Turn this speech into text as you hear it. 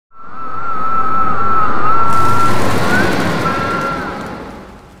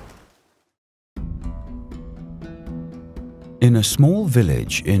In a small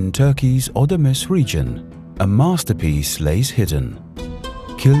village in Turkey's Odemis region, a masterpiece lays hidden.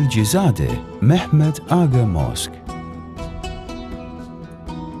 Kılıçzade Mehmet Ağa Mosque.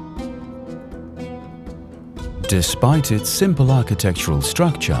 Despite its simple architectural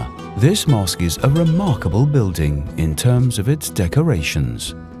structure, this mosque is a remarkable building in terms of its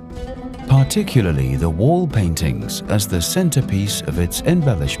decorations, particularly the wall paintings as the centerpiece of its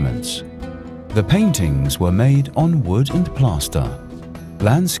embellishments. The paintings were made on wood and plaster.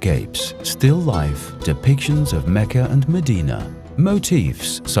 Landscapes, still life, depictions of Mecca and Medina,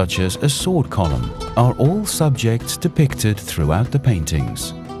 motifs such as a sword column are all subjects depicted throughout the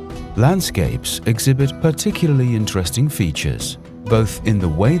paintings. Landscapes exhibit particularly interesting features, both in the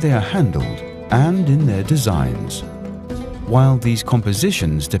way they are handled and in their designs. While these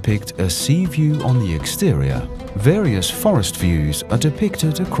compositions depict a sea view on the exterior, various forest views are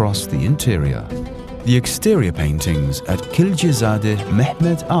depicted across the interior. The exterior paintings at Kılıçzade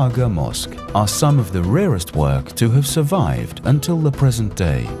Mehmet Ağa Mosque are some of the rarest work to have survived until the present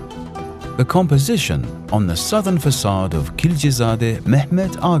day. The composition on the southern facade of Kılıçzade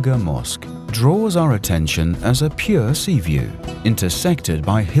Mehmet Ağa Mosque draws our attention as a pure sea view, intersected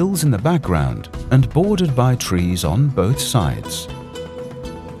by hills in the background and bordered by trees on both sides.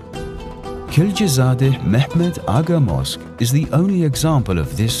 Kılıçzade Mehmet Ağa Mosque is the only example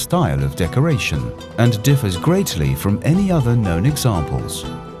of this style of decoration and differs greatly from any other known examples.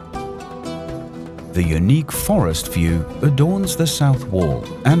 The unique forest view adorns the south wall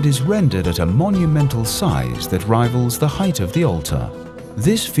and is rendered at a monumental size that rivals the height of the altar.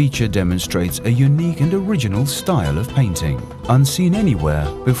 This feature demonstrates a unique and original style of painting, unseen anywhere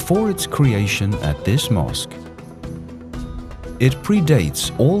before its creation at this mosque. It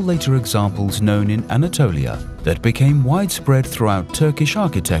predates all later examples known in Anatolia that became widespread throughout Turkish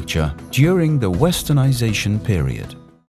architecture during the Westernization period.